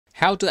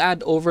How to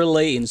add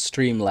overlay in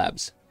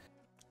Streamlabs.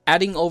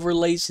 Adding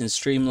overlays in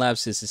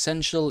Streamlabs is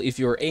essential if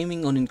you're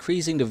aiming on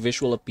increasing the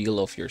visual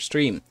appeal of your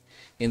stream.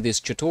 In this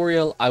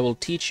tutorial, I will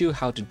teach you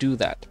how to do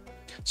that.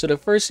 So the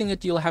first thing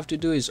that you'll have to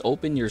do is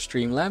open your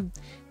Streamlab,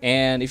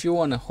 and if you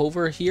want to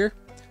hover here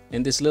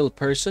in this little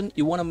person,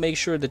 you want to make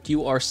sure that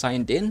you are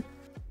signed in.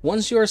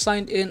 Once you are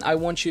signed in, I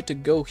want you to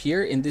go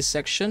here in this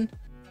section.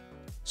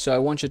 So I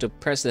want you to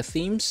press the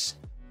themes.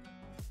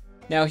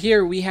 Now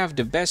here we have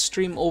the best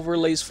stream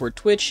overlays for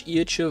Twitch,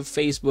 YouTube,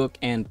 Facebook,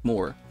 and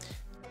more.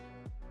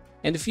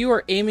 And if you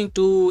are aiming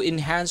to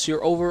enhance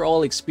your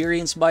overall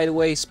experience, by the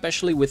way,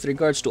 especially with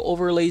regards to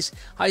overlays,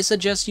 I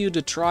suggest you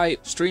to try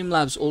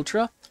Streamlabs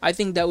Ultra. I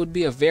think that would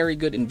be a very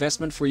good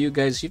investment for you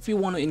guys if you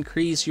want to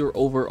increase your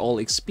overall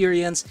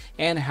experience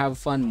and have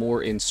fun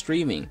more in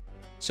streaming.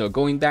 So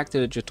going back to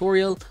the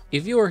tutorial,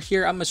 if you are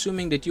here, I'm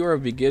assuming that you're a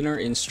beginner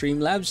in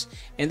Streamlabs,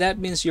 and that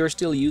means you're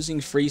still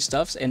using free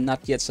stuffs and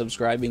not yet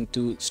subscribing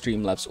to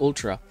Streamlabs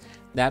Ultra.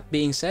 That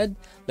being said,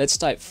 let's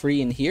type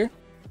free in here.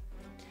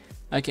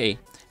 Okay,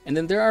 and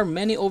then there are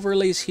many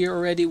overlays here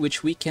already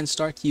which we can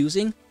start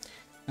using.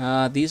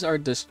 These are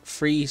the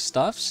free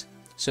stuffs.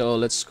 So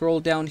let's scroll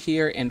down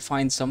here and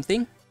find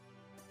something.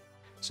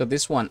 So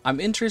this one, I'm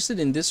interested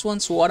in this one.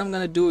 So what I'm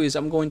going to do is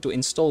I'm going to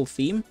install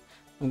theme.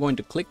 I'm going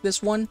to click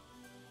this one.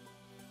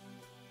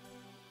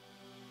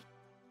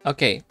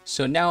 Okay,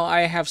 so now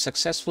I have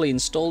successfully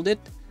installed it.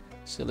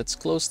 So let's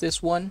close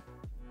this one.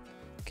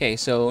 Okay,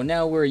 so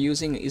now we're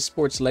using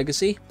Esports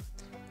Legacy.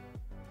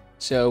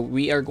 So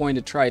we are going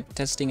to try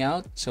testing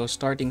out. So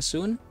starting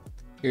soon.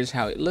 Here's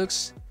how it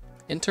looks.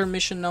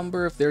 Intermission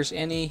number if there's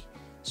any.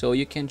 So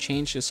you can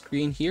change the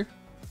screen here.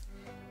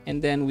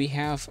 And then we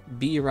have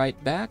be right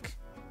back.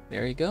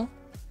 There you go.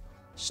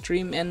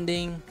 Stream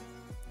ending.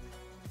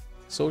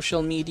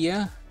 Social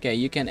media. Okay,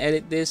 you can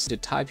edit this to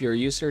type your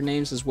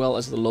usernames as well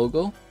as the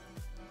logo.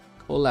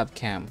 Collab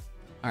cam.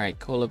 Alright,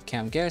 collab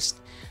cam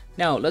guest.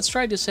 Now let's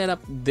try to set up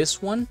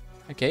this one.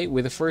 Okay,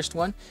 with the first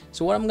one.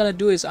 So what I'm gonna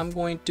do is I'm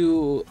going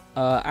to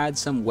add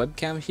some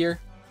webcam here.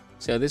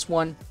 So this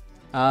one,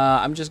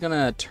 I'm just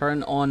gonna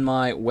turn on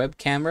my web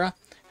camera.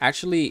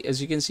 Actually,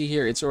 as you can see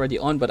here, it's already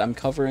on, but I'm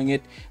covering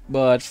it.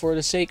 But for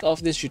the sake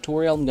of this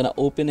tutorial, I'm gonna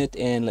open it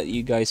and let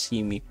you guys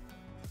see me.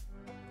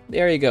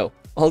 There you go.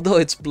 Although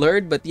it's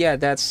blurred, but yeah,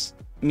 that's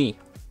me.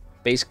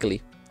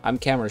 Basically, I'm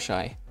camera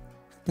shy.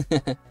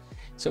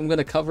 So I'm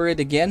gonna cover it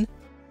again.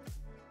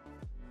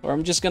 Or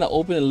I'm just gonna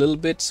open a little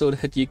bit so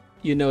that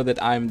you know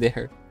that I'm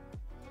there.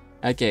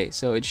 Okay,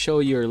 so it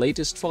shows your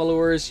latest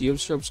followers. You have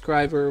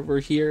subscriber over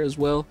here as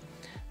well.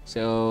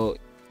 So,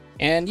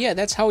 and yeah,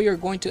 that's how you're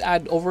going to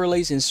add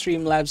overlays in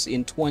Streamlabs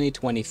in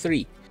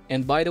 2023.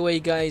 And by the way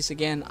guys,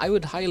 again, I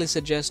would highly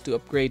suggest to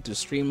upgrade to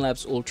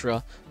Streamlabs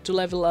Ultra to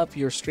level up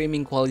your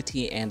streaming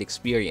quality and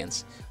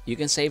experience. You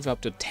can save up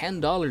to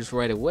 $10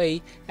 right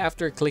away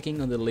after clicking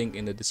on the link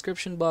in the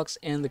description box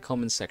and the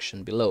comment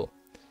section below.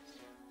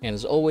 And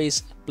as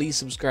always, please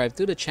subscribe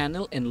to the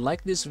channel and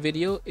like this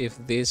video if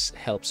this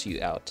helps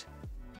you out.